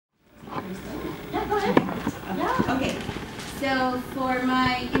Okay, so for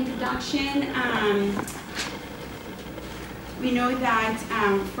my introduction, we know that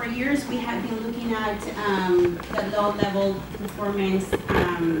for years we have been looking at the low-level performance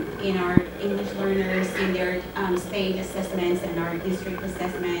in our English learners in their state assessments and our district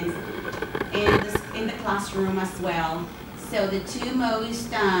assessments, and in the classroom as well. So the two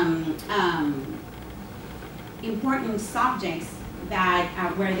most important subjects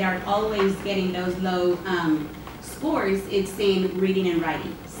that where they're always getting those low scores, it's in reading and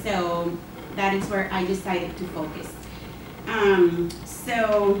writing. So that is where I decided to focus.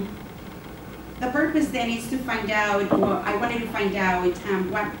 So the purpose then is to find out, well, I wanted to find out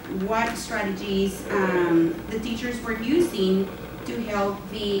what strategies the teachers were using to help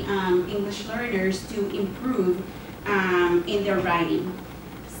the English learners to improve in their writing.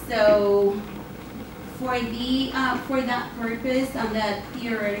 So for that purpose, on the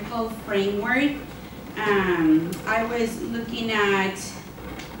theoretical framework, I was looking at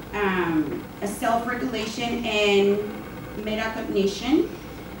a self-regulation and metacognition.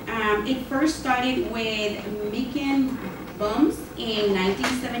 It first started with Micken Bums in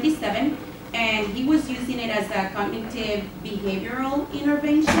 1977, and he was using it as a cognitive behavioral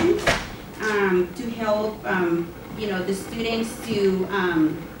intervention to help the students to,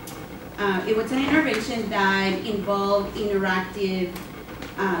 it was an intervention that involved interactive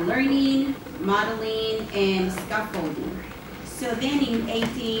learning, modeling, and scaffolding. So then in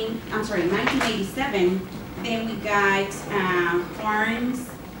 1987, then we got Harris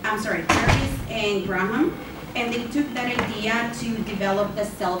and Graham, and they took that idea to develop the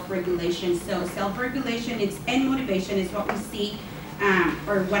self-regulation. So self-regulation and motivation is what we see,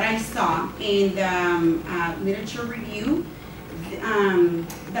 or what I saw in the literature review,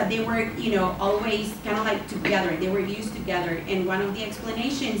 that they were, always kind of like together. They were used together. And one of the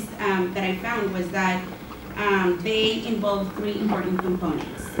explanations that I found was that they involved three important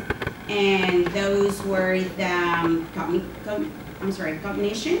components. And those were the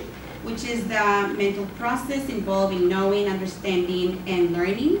cognition, which is the mental process involving knowing, understanding, and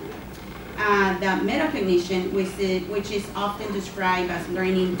learning. The metacognition, which is often described as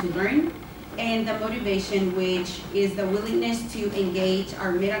learning to learn. And the motivation, which is the willingness to engage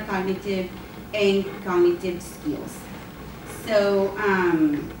our metacognitive and cognitive skills. So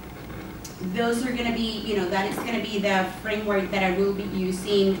those are going to be, that is going to be the framework that I will be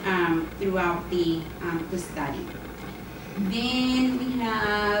using throughout the study. Then we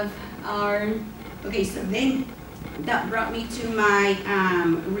have so then that brought me to my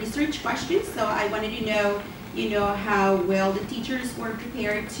research questions. So I wanted to know, how well the teachers were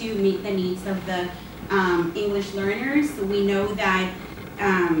prepared to meet the needs of the English learners. So we know that,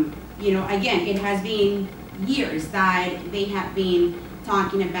 again, it has been years that they have been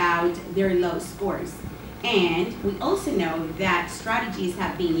talking about their low scores. And we also know that strategies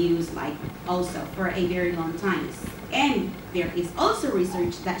have been used also for a very long time. And there is also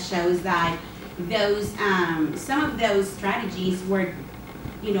research that shows that those some of those strategies were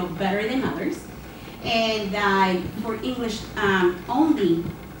better than others, and that for English only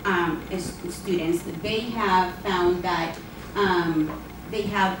students, they have found that they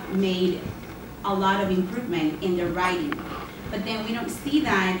have made a lot of improvement in their writing. But then we don't see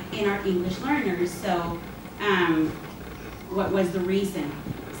that in our English learners, so what was the reason?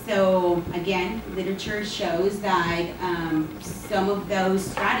 So again, literature shows that some of those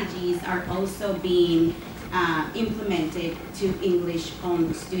strategies are also being implemented to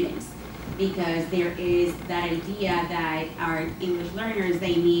English-only students, because there is that idea that our English learners,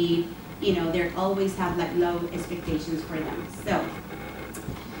 they need, they always have low expectations for them. So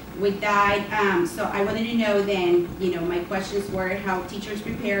with that, so I wanted to know then, my questions were how teachers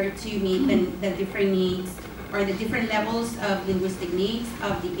prepare to meet the different needs or the different levels of linguistic needs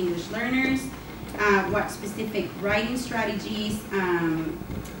of the English learners, what specific writing strategies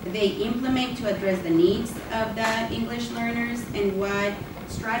they implement to address the needs of the English learners, and what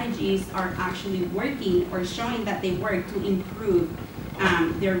strategies are actually working or showing that they work to improve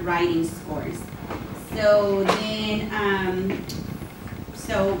their writing scores. So then,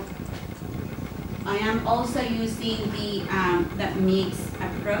 so I am also using the mixed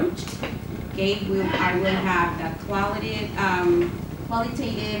approach. Okay, I will have the qualitative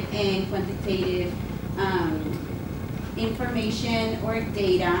and quantitative information or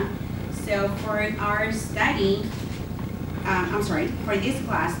data. So for our study, for this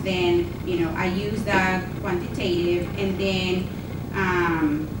class, then I use the quantitative, and then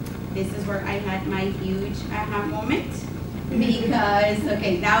this is where I had my huge aha moment, because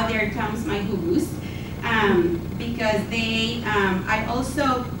now there comes my who boost, because I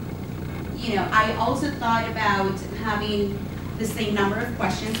also you know, I also thought about having the same number of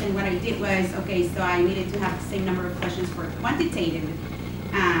questions, and what I did was, okay, so I needed to have the same number of questions for quantitative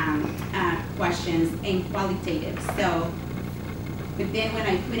questions and qualitative. So, but then when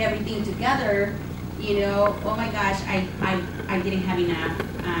I put everything together, you know, oh my gosh, I didn't have enough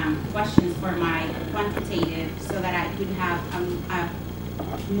questions for my quantitative so that I could have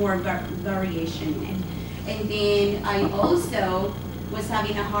more variation in it. And then I also was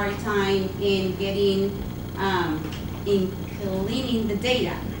having a hard time in getting, in cleaning the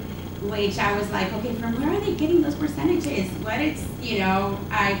data, which I was like, okay, from where are they getting those percentages? What it's, you know,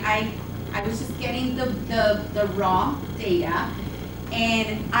 I was just getting the raw data,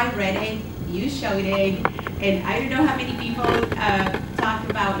 and I read it, you showed it, and I don't know how many people talk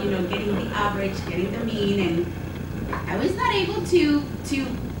about, you know, getting the average, getting the mean, and I was not able to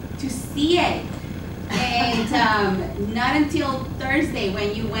see it. And not until Thursday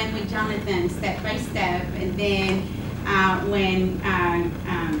when you went with Jonathan step by step, and then when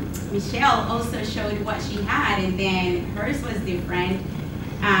Michelle also showed what she had, and then hers was different,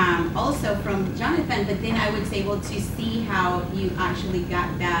 also from Jonathan, but then I was able to see how you actually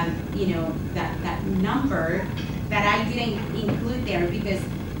got that, you know, that number that I didn't include there, because,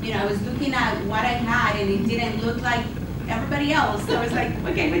 you know, I was looking at what I had and it didn't look like everybody else. So I was like,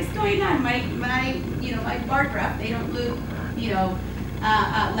 okay, what's going on? My you know, my bar graph, they don't look, you know,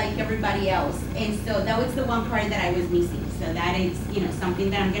 like everybody else. And so that was the one part that I was missing. So that is, you know, something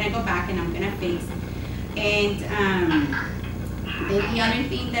that I'm gonna go back and I'm gonna fix. And then the other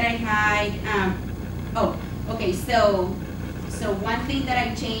thing that I had, oh, okay, so one thing that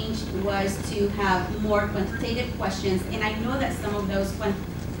I changed was to have more quantitative questions, and I know that some of those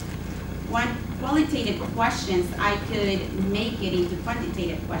qualitative questions, I could make it into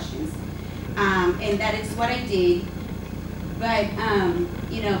quantitative questions, and that is what I did. But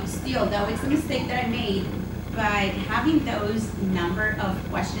you know, still, that was a mistake that I made. But having those number of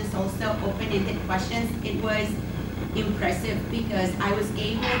questions, also open-ended questions, it was impressive because I was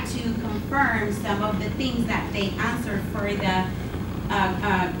able to confirm some of the things that they answered for the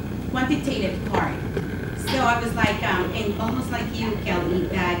quantitative part. So I was like, and almost like you, Kelly,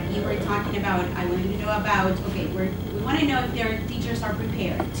 that you were talking about, I wanted to know about, okay, we want to know if their teachers are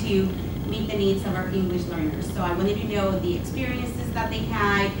prepared to meet the needs of our English learners. So I wanted to know the experiences that they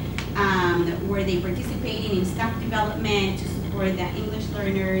had, were they participating in staff development to support the English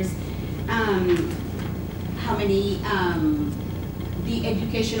learners, how many, the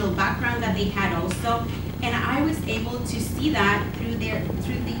educational background that they had also. And I was able to see that through the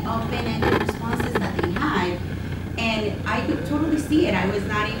open-ended responses that they had. And I could totally see it. I was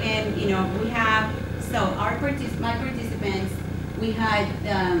not even, you know, we have, so my participants, we had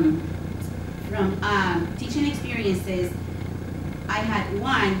from teaching experiences, I had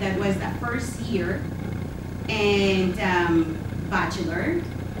one that was the first year and bachelor,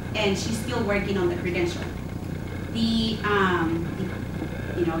 and she's still working on the credential. The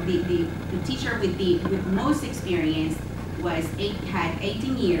you know, the teacher with most experience had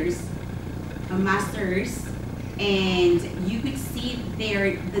 18 years, a master's, and you could see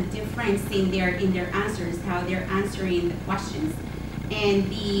the difference in their answers, how they're answering the questions,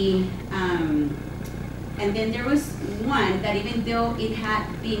 and and then there was one that even though it had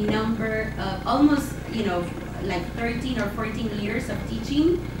the number of almost, you know, like 13 or 14 years of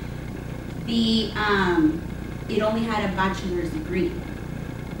teaching, it only had a bachelor's degree.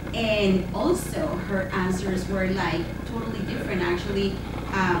 And also her answers were like totally different actually.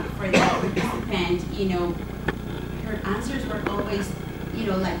 For that participant, you know, her answers were always, you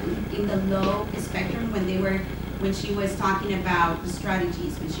know, like in the low spectrum when she was talking about the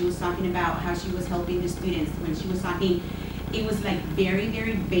strategies, when she was talking about how she was helping the students, when she was talking, it was like very,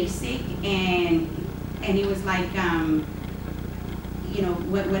 very basic, and it was like, you know,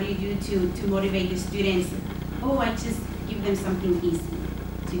 what do you do to motivate the students? Oh, I just give them something easy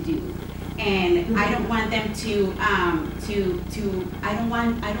to do, and I don't want them to I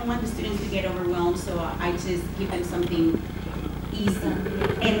don't want the students to get overwhelmed, so I just give them something easy.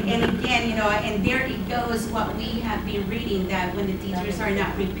 And again, you know, and there it goes what we have been reading, that when the teachers are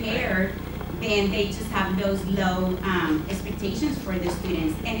not prepared, then they just have those low expectations for the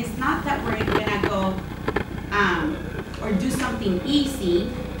students. And it's not that we're gonna go or do something easy,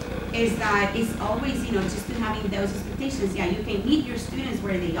 is that it's always, you know, just to having those expectations. Yeah, you can meet your students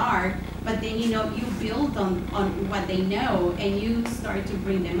where they are, but then, you know, you build on what they know and you start to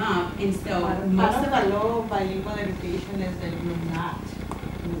bring them up. And so part of the law of bilingual education is that you're not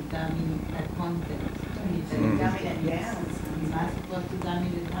dummy at content. You dummy it down. You're not supposed to dummy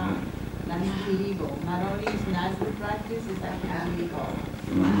it down. That is illegal. Not only is not good practice, it's actually illegal.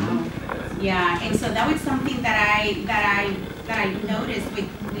 Wow. Yeah, and so that was something that I noticed with,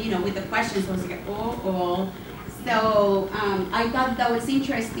 with the questions. I was like, oh. So I thought that was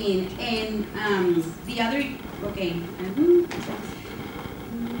interesting. And the other, okay.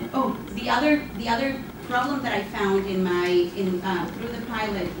 The other problem that I found through the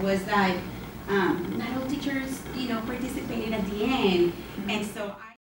pilot was that not all teachers, participated at the end, and so